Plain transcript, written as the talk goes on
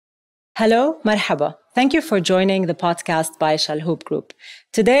Hello, marhaba. Thank you for joining the podcast by Chalhoub Group.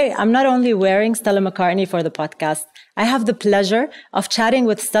 Today, I'm not only wearing Stella McCartney for the podcast, I have the pleasure of chatting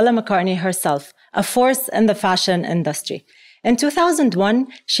with Stella McCartney herself, a force in the fashion industry. In 2001,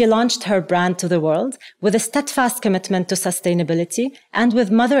 she launched her brand to the world with a steadfast commitment to sustainability and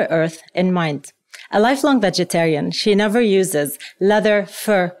with Mother Earth in mind. A lifelong vegetarian, she never uses leather,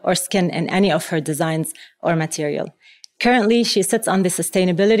 fur, or skin in any of her designs or material. Currently, she sits on the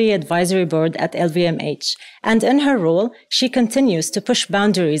Sustainability Advisory Board at LVMH, and in her role, she continues to push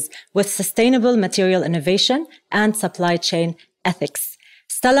boundaries with sustainable material innovation and supply chain ethics.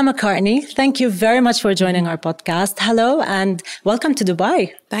 Stella McCartney, thank you very much for joining our podcast. Hello and welcome to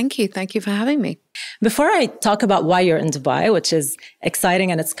Dubai. Thank you. Thank you for having me. Before I talk about why you're in Dubai, which is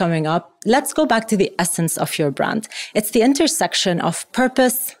exciting and it's coming up, let's go back to the essence of your brand. It's the intersection of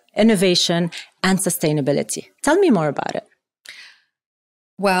purpose, innovation, and sustainability. Tell me more about it.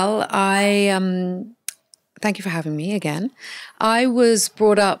 Well, thank you for having me again. I was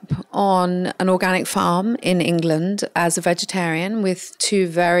brought up on an organic farm in England as a vegetarian with two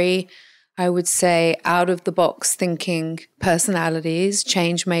very, I would say, out-of-the-box thinking personalities,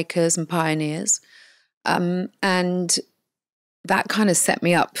 change makers and pioneers. And that kind of set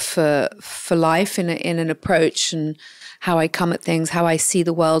me up for life in an approach and how I come at things, how I see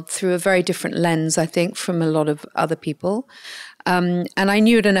the world through a very different lens, I think, from a lot of other people. And I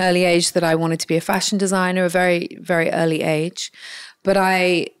knew at an early age that I wanted to be a fashion designer, a very, very early age. But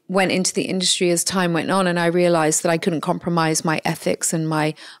I went into the industry as time went on, and I realized that I couldn't compromise my ethics and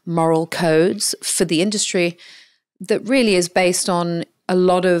my moral codes for the industry that really is based on a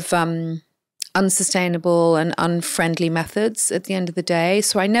lot of unsustainable and unfriendly methods at the end of the day.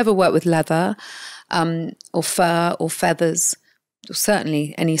 So I never worked with leather or fur or feathers, or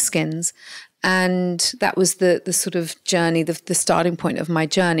certainly any skins. And that was the sort of journey, the starting point of my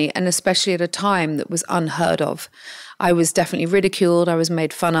journey, and especially at a time that was unheard of. I was definitely ridiculed. I was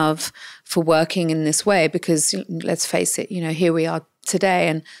made fun of for working in this way because, let's face it, here we are today,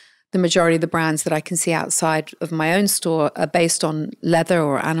 and the majority of the brands that I can see outside of my own store are based on leather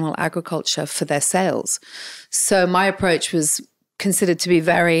or animal agriculture for their sales. So my approach was considered to be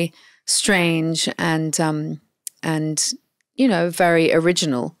very strange and very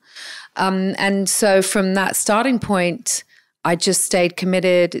original. And so from that starting point, I just stayed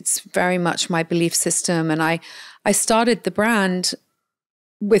committed. It's very much my belief system. And I started the brand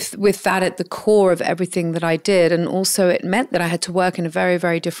with that at the core of everything that I did. And also it meant that I had to work in a very,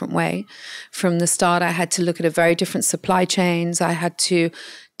 very different way. From the start, I had to look at a very different supply chains. I had to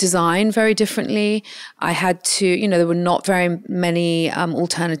design very differently. I had to, there were not very many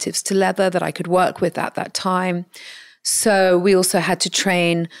alternatives to leather that I could work with at that time. So we also had to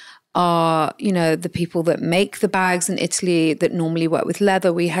train the people that make the bags in Italy that normally work with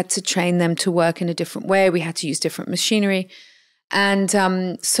leather. We had to train them to work in a different way. We had to use different machinery. And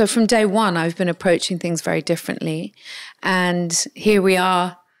so from day one, I've been approaching things very differently. And here we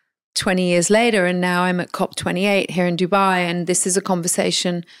are 20 years later, and now I'm at COP28 here in Dubai. And this is a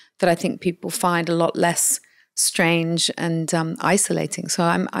conversation that I think people find a lot less strange and isolating. So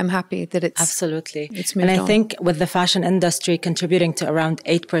I'm happy that it's absolutely. It's moved and I on. think with the fashion industry contributing to around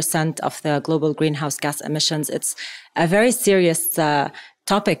 8% of the global greenhouse gas emissions, it's a very serious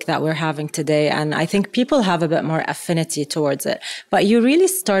topic that we're having today. And I think people have a bit more affinity towards it. But you really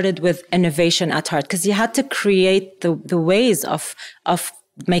started with innovation at heart because you had to create the ways of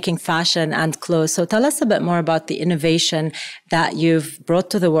making fashion and clothes. So tell us a bit more about the innovation that you've brought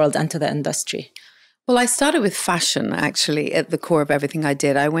to the world and to the industry. Well, I started with fashion, actually, at the core of everything I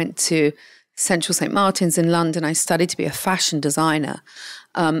did. I went to Central St. Martin's in London. I studied to be a fashion designer.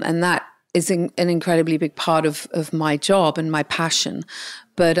 And that is an incredibly big part of my job and my passion.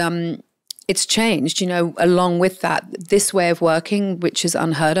 But it's changed, along with that, this way of working, which is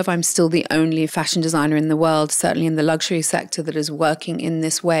unheard of. I'm still the only fashion designer in the world, certainly in the luxury sector, that is working in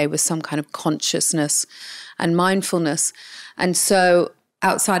this way with some kind of consciousness and mindfulness. And so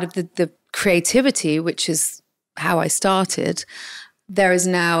outside of the creativity, which is how I started, there is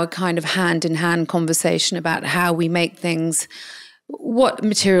now a kind of hand-in-hand conversation about how we make things, what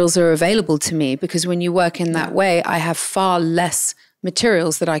materials are available to me, because when you work in that way, I have far less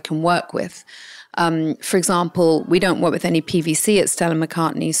materials that I can work with. For example, we don't work with any PVC at Stella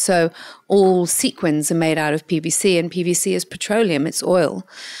McCartney, so all sequins are made out of PVC, and PVC is petroleum, it's oil.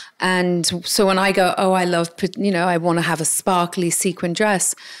 And so when I go, I love, I want to have a sparkly sequin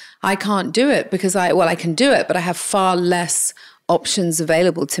dress, I can't do it because I can do it, but I have far less options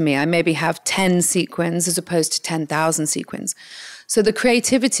available to me. I maybe have 10 sequins as opposed to 10,000 sequins. So the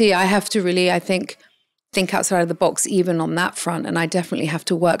creativity, I have to really, I think, think outside of the box even on that front. And I definitely have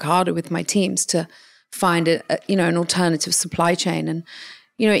to work harder with my teams to find an alternative supply chain. And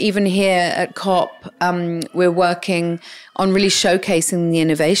even here at COP, we're working on really showcasing the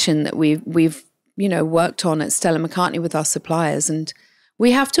innovation that we've worked on at Stella McCartney with our suppliers. And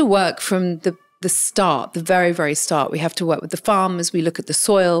we have to work from the start, the very, very start. We have to work with the farmers. We look at the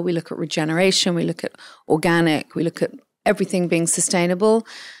soil. We look at regeneration. We look at organic. We look at everything being sustainable.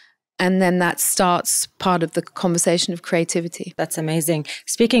 And then that starts part of the conversation of creativity. That's amazing.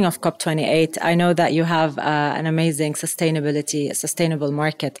 Speaking of COP28, I know that you have an amazing sustainable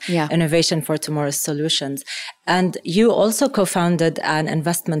market, innovation for tomorrow's solutions. And you also co-founded an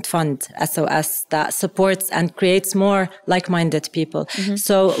investment fund, SOS, that supports and creates more like-minded people. Mm-hmm.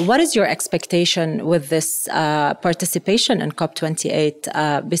 So what is your expectation with this participation in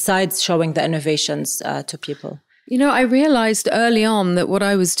COP28, besides showing the innovations to people? I realized early on that what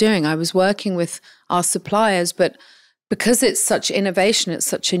I was doing, I was working with our suppliers, but because it's such innovation, it's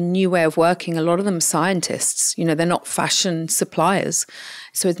such a new way of working, a lot of them are scientists, they're not fashion suppliers.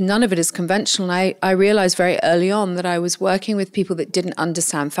 So none of it is conventional. I realized very early on that I was working with people that didn't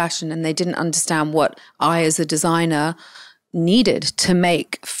understand fashion, and they didn't understand what I as a designer needed to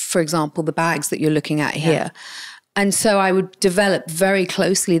make, for example, the bags that you're looking at here. And so I would develop very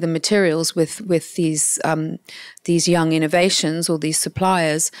closely the materials with these young innovations or these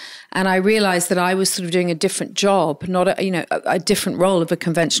suppliers. And I realized that I was sort of doing a different job, not a different role of a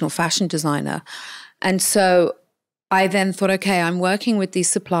conventional fashion designer. And so I then thought, okay, I'm working with these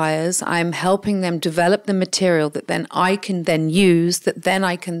suppliers. I'm helping them develop the material that then I can then use, that then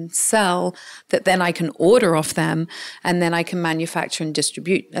I can sell, that then I can order off them, and then I can manufacture and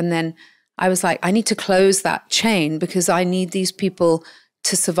distribute. And then I was like, I need to close that chain because I need these people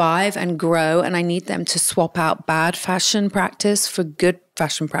to survive and grow, and I need them to swap out bad fashion practice for good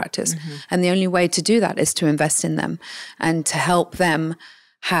fashion practice. Mm-hmm. And the only way to do that is to invest in them and to help them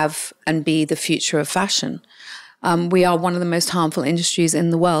have and be the future of fashion. We are one of the most harmful industries in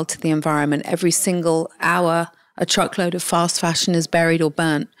the world to the environment. Every single hour, a truckload of fast fashion is buried or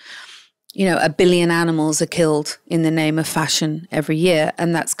burnt. 1 billion animals are killed in the name of fashion every year,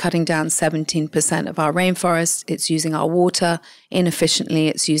 and that's cutting down 17% of our rainforest. It's using our water inefficiently.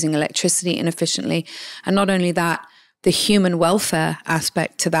 It's using electricity inefficiently. And not only that, the human welfare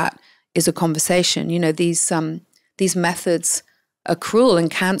aspect to that is a conversation. These methods are cruel and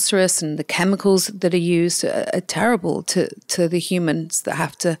cancerous, and the chemicals that are used are terrible to the humans that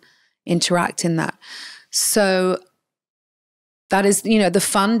have to interact in that. So that is, the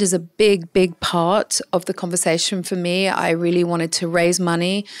fund is a big, big part of the conversation for me. I really wanted to raise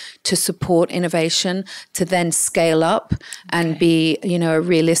money to support innovation, to then scale up and be, a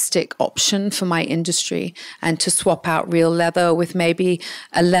realistic option for my industry, and to swap out real leather with maybe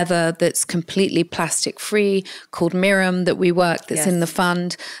a leather that's completely plastic free called Mirum that we work, that's in the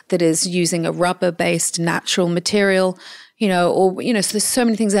fund, that is using a rubber-based natural material. So there's so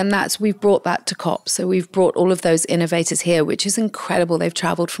many things, and we've brought that to COP. So we've brought all of those innovators here, which is incredible. They've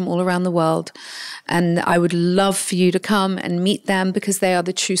traveled from all around the world. And I would love for you to come and meet them because they are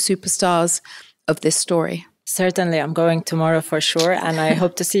the true superstars of this story. Certainly, I'm going tomorrow for sure, and I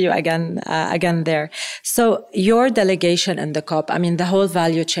hope to see you again there. So your delegation in the COP, the whole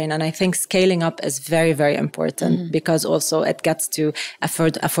value chain, and I think scaling up is very, very important because also it gets to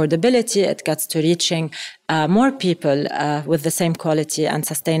affordability, it gets to reaching more people with the same quality and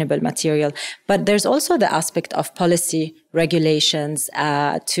sustainable material. But there's also the aspect of policy regulations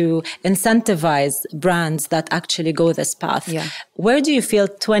to incentivize brands that actually go this path. Yeah. Where do you feel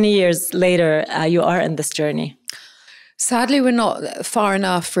 20 years later you are in this journey? Sadly, we're not far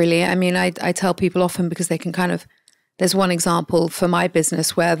enough, really. I tell people often because they can there's one example for my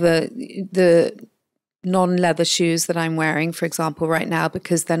business where the non-leather shoes that I'm wearing, for example, right now,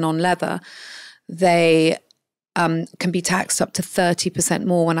 because they're non-leather, they can be taxed up to 30%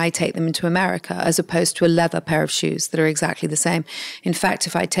 more when I take them into America, as opposed to a leather pair of shoes that are exactly the same. In fact,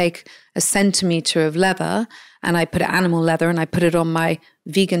 if I take a centimeter of leather and I put animal leather and I put it on my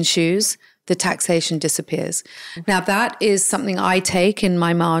vegan shoes, the taxation disappears. Now, that is something I take in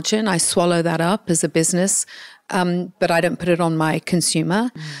my margin. I swallow that up as a business, but I don't put it on my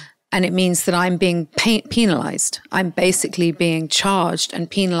consumer. And it means that I'm being penalized. I'm basically being charged and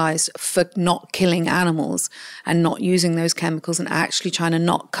penalized for not killing animals and not using those chemicals and actually trying to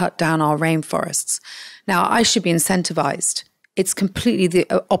not cut down our rainforests. Now, I should be incentivized. It's completely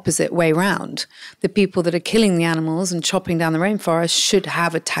the opposite way round. The people that are killing the animals and chopping down the rainforest should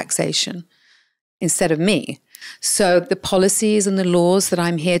have a taxation instead of me. So the policies and the laws that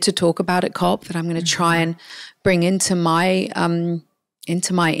I'm here to talk about at COP, that I'm going to try and bring into my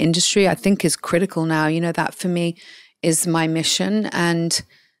into my industry, I think is critical now. You know, that for me is my mission, and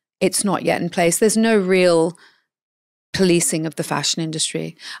it's not yet in place. There's no real policing of the fashion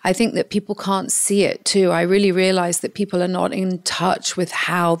industry. I think that people can't see it too. I really realize that people are not in touch with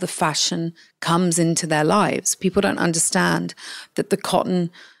how the fashion comes into their lives. People don't understand that the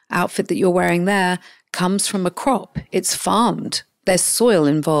cotton outfit that you're wearing there comes from a crop. It's farmed. There's soil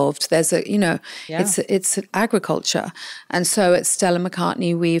involved. There's a, you know, it's agriculture. And so at Stella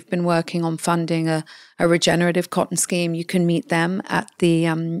McCartney, we've been working on funding a regenerative cotton scheme. You can meet them at the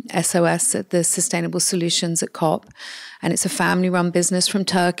SOS, at the Sustainable Solutions at COP. And it's a family-run business from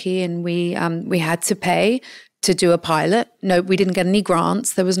Turkey. And we had to pay to do a pilot. No, we didn't get any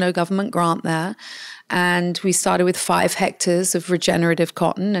grants. There was no government grant there. And we started with 5 hectares of regenerative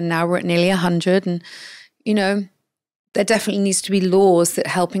cotton. And now we're at nearly 100. And, you know, there definitely needs to be laws that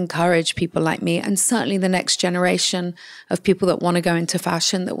help encourage people like me, and certainly the next generation of people that want to go into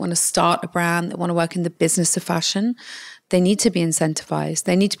fashion, that want to start a brand, that want to work in the business of fashion. They need to be incentivized.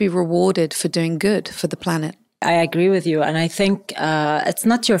 They need to be rewarded for doing good for the planet. I agree with you. And I think it's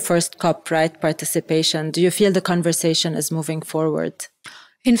not your first COP, right, participation. Do you feel the conversation is moving forward?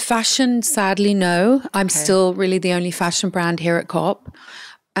 In fashion, sadly, no. I'm still really the only fashion brand here at COP.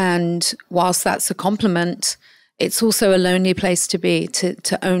 And whilst that's a compliment, it's also a lonely place to be,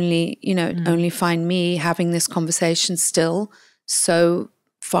 to only, you know, only find me having this conversation still so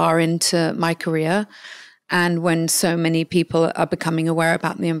far into my career. And when so many people are becoming aware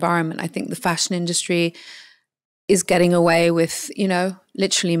about the environment, I think the fashion industry is getting away with, you know,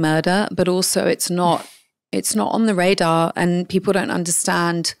 literally murder, but also it's not on the radar, and people don't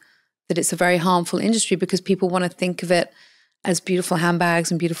understand that it's a very harmful industry because people want to think of it as beautiful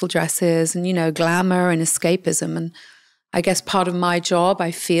handbags and beautiful dresses and, you know, glamour and escapism. And I guess part of my job, I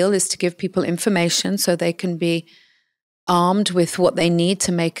feel, is to give people information so they can be armed with what they need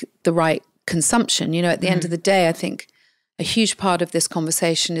to make the right consumption. You know, at the end of the day, I think a huge part of this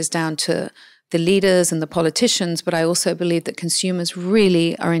conversation is down to the leaders and the politicians, but I also believe that consumers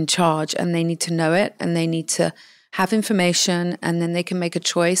really are in charge, and they need to know it, and they need to have information, and then they can make a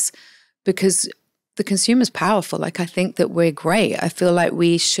choice, because the consumer's powerful. Like, I think that we're great. I feel like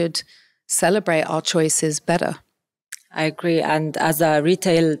we should celebrate our choices better. I agree. And as a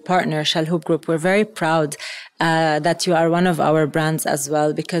retail partner, Chalhoub Group, we're very proud that you are one of our brands as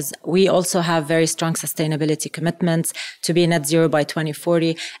well, because we also have very strong sustainability commitments to be net zero by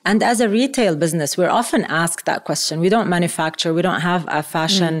 2040. And as a retail business, we're often asked that question. We don't manufacture, we don't have a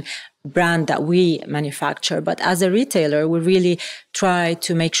fashion brand that we manufacture. But as a retailer, we really try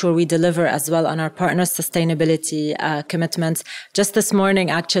to make sure we deliver as well on our partners' sustainability commitments. Just this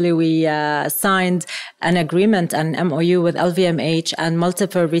morning, actually, we signed an agreement, an MOU with LVMH and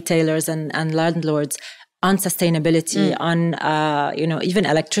multiple retailers and landlords on sustainability, on, you know, even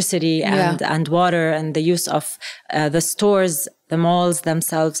electricity and water, and the use of the stores, the malls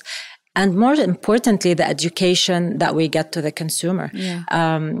themselves. And more importantly, the education that we get to the consumer.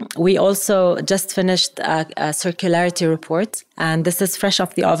 We also just finished a circularity report, and this is fresh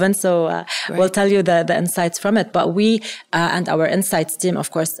off the oven, so we'll tell you the insights from it. But we and our insights team,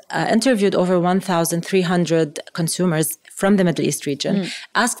 of course, interviewed over 1,300 consumers from the Middle East region,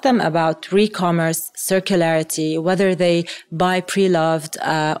 asked them about re-commerce, circularity, whether they buy pre-loved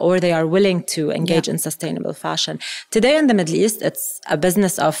or they are willing to engage in sustainable fashion. Today in the Middle East, it's a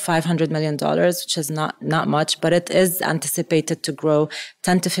business of $500 million, which is not much, but it is anticipated to grow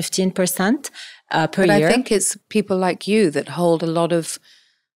 10 to 15% per year. But I think it's people like you that hold a lot of,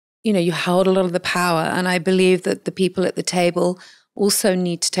 you know, you hold a lot of the power. And I believe that the people at the table also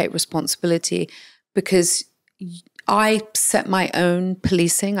need to take responsibility, because I set my own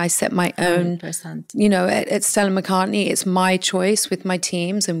policing. I set my own, 100%. You know, at Stella McCartney, it's my choice with my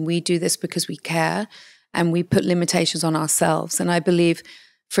teams, and we do this because we care, and we put limitations on ourselves. And I believe,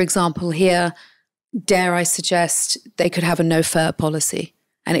 for example, here, dare I suggest they could have a no fur policy,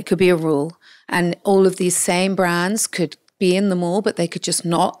 and it could be a rule. And all of these same brands could be in the mall, but they could just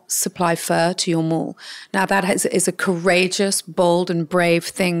not supply fur to your mall. Now, that is a courageous, bold, and brave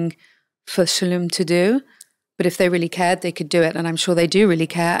thing for Chalhoub to do. But if they really cared, they could do it. And I'm sure they do really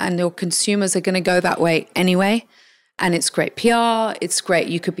care. And your consumers are going to go that way anyway. And it's great PR. It's great.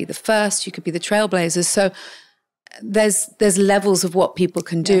 You could be the first. You could be the trailblazers. So there's levels of what people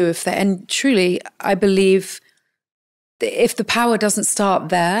can do if they. And truly, I believe if the power doesn't start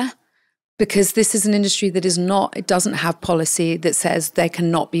there, because this is an industry that is not, it doesn't have policy that says there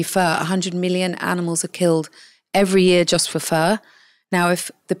cannot be fur. 100 million animals are killed every year just for fur. Now, if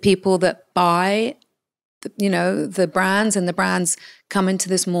the people that buy the brands, and the brands come into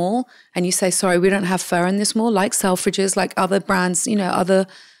this mall and you say, sorry, we don't have fur in this mall, like Selfridges, like other brands, other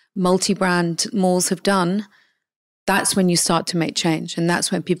multi-brand malls have done. That's when you start to make change. And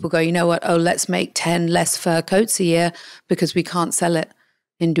that's when people go, you know what, let's make 10 less fur coats a year because we can't sell it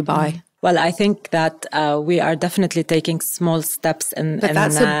in Dubai. Well, I think that we are definitely taking small steps But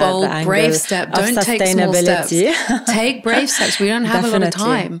that's a bold, brave step. Don't take small steps. Take brave steps. We don't have a lot of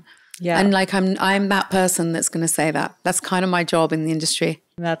time. Yeah. And like I'm that person that's going to say that. That's kind of my job in the industry.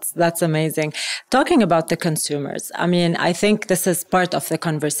 That's amazing. Talking about the consumers, I mean, I think this is part of the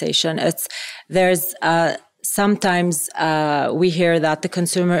conversation. Sometimes we hear that the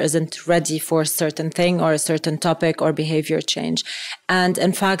consumer isn't ready for a certain thing or a certain topic or behavior change. And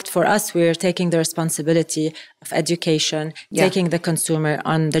in fact, for us, we're taking the responsibility of education, taking the consumer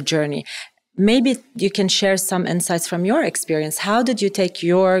on the journey. Maybe you can share some insights from your experience. How did you take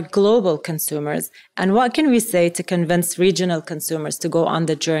your global consumers, and what can we say to convince regional consumers to go on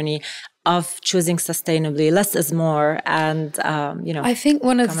the journey of choosing sustainably, less is more, and I think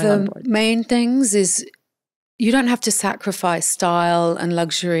one of the main things is you don't have to sacrifice style and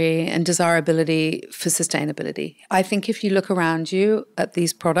luxury and desirability for sustainability. I think if you look around you at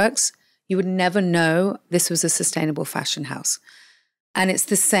these products, you would never know this was a sustainable fashion house. And it's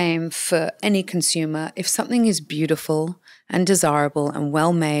the same for any consumer. If something is beautiful and desirable and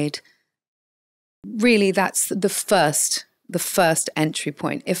well made, really that's the first entry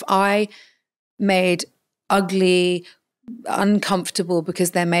point. If I made ugly, uncomfortable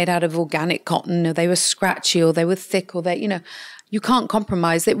because they're made out of organic cotton, or they were scratchy, or they were thick, or you can't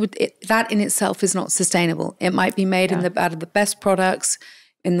compromise. That in itself is not sustainable. It might be made out of the best products,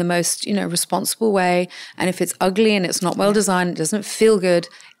 in the most, responsible way. And if it's ugly and it's not well designed, it doesn't feel good,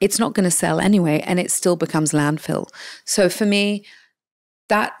 it's not going to sell anyway, and it still becomes landfill. So for me,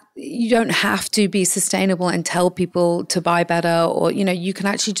 that you don't have to be sustainable and tell people to buy better, or, you can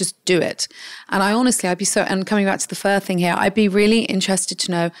actually just do it. And and coming back to the fur thing here, I'd be really interested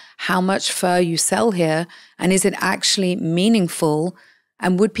to know how much fur you sell here, and is it actually meaningful?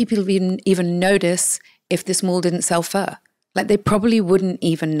 And would people even notice if this mall didn't sell fur? Like, they probably wouldn't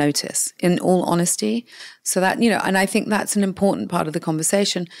even notice, in all honesty. So that, and I think that's an important part of the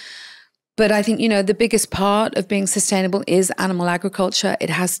conversation. But I think, the biggest part of being sustainable is animal agriculture. It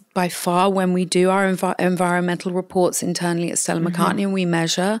has by far, when we do our environmental reports internally at Stella McCartney, and we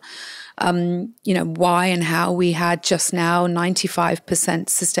measure, why and how we had just now 95%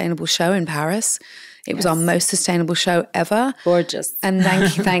 sustainable show in Paris. It was our most sustainable show ever. Gorgeous. And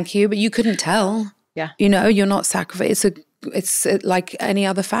thank you. But you couldn't tell. Yeah. You're not sacrificing. It's like any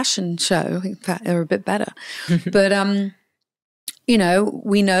other fashion show. In fact, they're a bit better. But,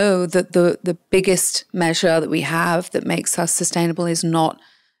 we know that the biggest measure that we have that makes us sustainable is not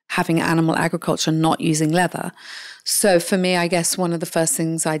having animal agriculture, not using leather. So for me, I guess one of the first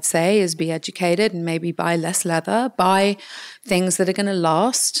things I'd say is be educated and maybe buy less leather, buy things that are going to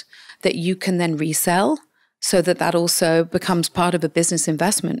last, that you can then resell, so that also becomes part of a business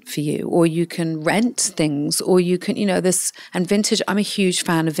investment for you. Or you can rent things, or you can, and vintage. I'm a huge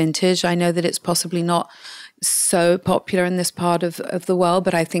fan of vintage. I know that it's possibly not so popular in this part of the world,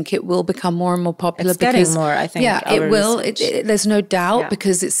 but I think it will become more and more popular. It's getting more, I think. Yeah, it will. There's no doubt,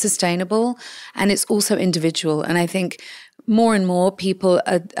 because it's sustainable and it's also individual. And I think more and more people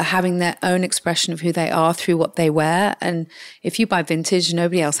are having their own expression of who they are through what they wear. And if you buy vintage,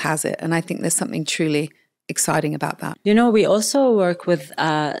 nobody else has it. And I think there's something truly exciting about that. We also work with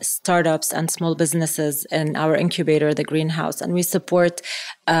startups and small businesses in our incubator, the Greenhouse, and we support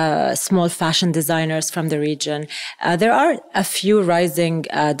small fashion designers from the region. There are a few rising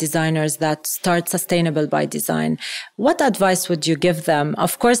designers that start sustainable by design. What advice would you give them?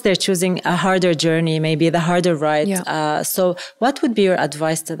 Of course, they're choosing a harder journey, maybe the harder ride. Yeah. So what would be your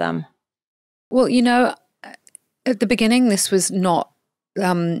advice to them? Well, at the beginning, this was not...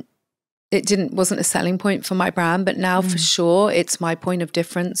 wasn't a selling point for my brand, but now for sure it's my point of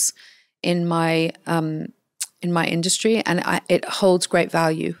difference in my industry, and it holds great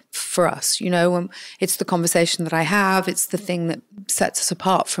value for us. It's the conversation that I have, it's the thing that sets us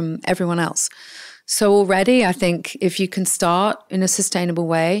apart from everyone else. So already, I think if you can start in a sustainable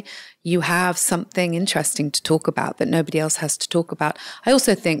way, you have something interesting to talk about that nobody else has to talk about. I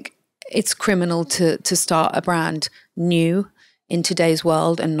also think it's criminal to start a brand new in today's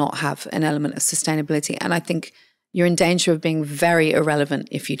world and not have an element of sustainability. And I think you're in danger of being very irrelevant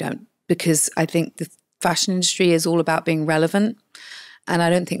if you don't, because I think the fashion industry is all about being relevant. And I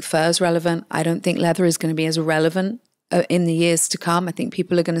don't think fur is relevant. I don't think leather is going to be as relevant in the years to come. I think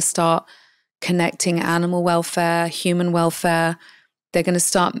people are going to start connecting animal welfare, human welfare. They're going to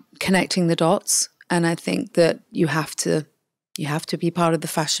start connecting the dots. And I think that you have to be part of the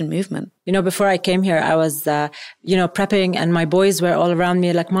fashion movement. You know, before I came here, I was, prepping, and my boys were all around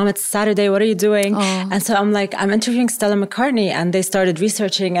me like, Mom, it's Saturday. What are you doing? Oh. And so I'm like, I'm interviewing Stella McCartney. And they started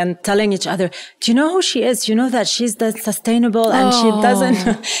researching and telling each other, do you know who she is? Do you know that she's the sustainable and she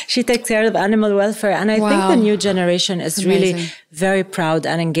doesn't, she takes care of animal welfare. And I think the new generation is really very proud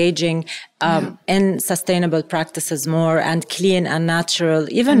and engaging in sustainable practices more and clean and natural.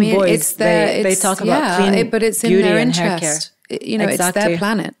 Even boys, they talk about clean but it's beauty in their and interest. hair care. You know, Exactly. It's their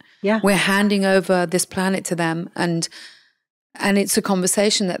planet. Yeah. We're handing over this planet to them, and it's a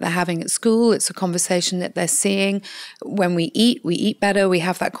conversation that they're having at school. It's a conversation that they're seeing. When we eat better. We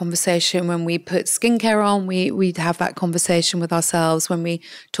have that conversation. When we put skincare on, we have that conversation with ourselves. When we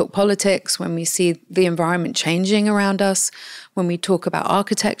talk politics, when we see the environment changing around us, when we talk about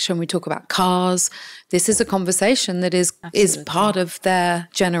architecture, when we talk about cars, this is a conversation that is part of their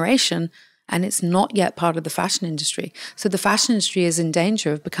generation. And it's not yet part of the fashion industry. So the fashion industry is in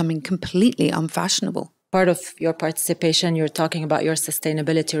danger of becoming completely unfashionable. Part of your participation, you're talking about your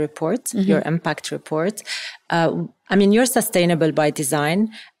sustainability report, your impact report. You're sustainable by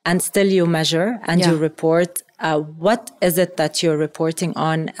design, and still you measure and you report. What is it that you're reporting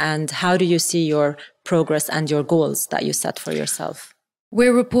on, and how do you see your progress and your goals that you set for yourself?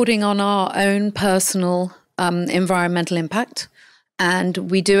 We're reporting on our own personal environmental impact. And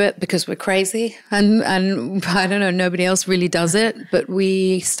we do it because we're crazy. And I don't know, nobody else really does it. But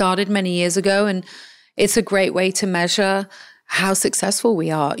we started many years ago, and it's a great way to measure how successful we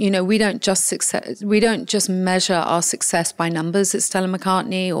are. You know, we don't just measure our success by numbers at Stella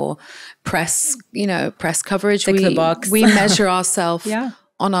McCartney or press coverage. Tick the box. We measure ourselves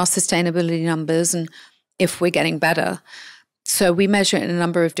on our sustainability numbers and if we're getting better. So we measure it in a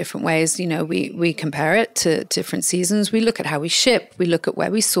number of different ways. You know, we compare it to different seasons. We look at how we ship. We look at where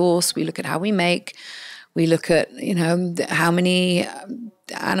we source. We look at how we make. We look at, how many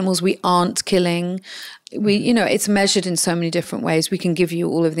animals we aren't killing. It's measured in so many different ways. We can give you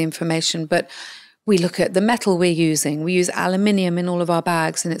all of the information, but we look at the metal we're using. We use aluminium in all of our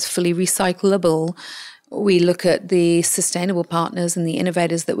bags, and it's fully recyclable. We look at the sustainable partners and the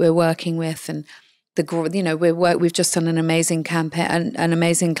innovators that we're working with, and we've just done an amazing campaign, an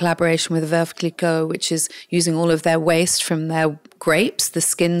amazing collaboration with Veuve Clicquot, which is using all of their waste from their grapes, the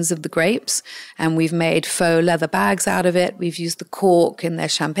skins of the grapes, and we've made faux leather bags out of it. We've used the cork in their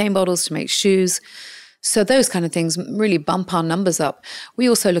champagne bottles to make shoes. So those kind of things really bump our numbers up. We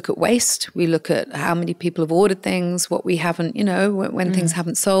also look at waste. We look at how many people have ordered things, what we haven't, when things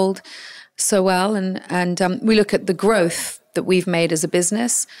haven't sold so well, and we look at the growth that we've made as a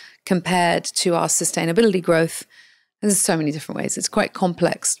business compared to our sustainability growth. And there's so many different ways. It's quite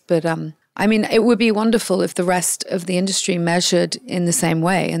complex, but it would be wonderful if the rest of the industry measured in the same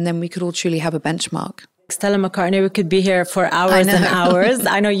way, and then we could all truly have a benchmark. Stella McCartney, we could be here for hours and hours.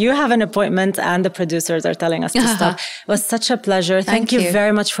 I know you have an appointment and the producers are telling us to stop. It was such a pleasure. Thank you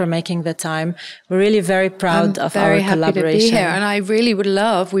very much for making the time. We're really very proud of our collaboration. Very happy to be here. And I really would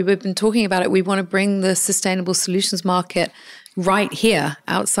love, we've been talking about it, we want to bring the sustainable solutions market right here,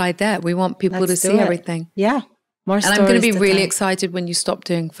 outside there. We want people to see everything. Yeah. More and I'm going to be really excited when you stop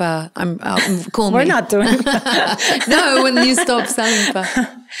doing fur. Call me. We're not doing No, when you stop selling fur.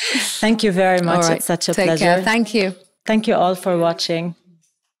 Thank you very much. All right. It's such a Take pleasure. Care. Thank you. Thank you all for watching.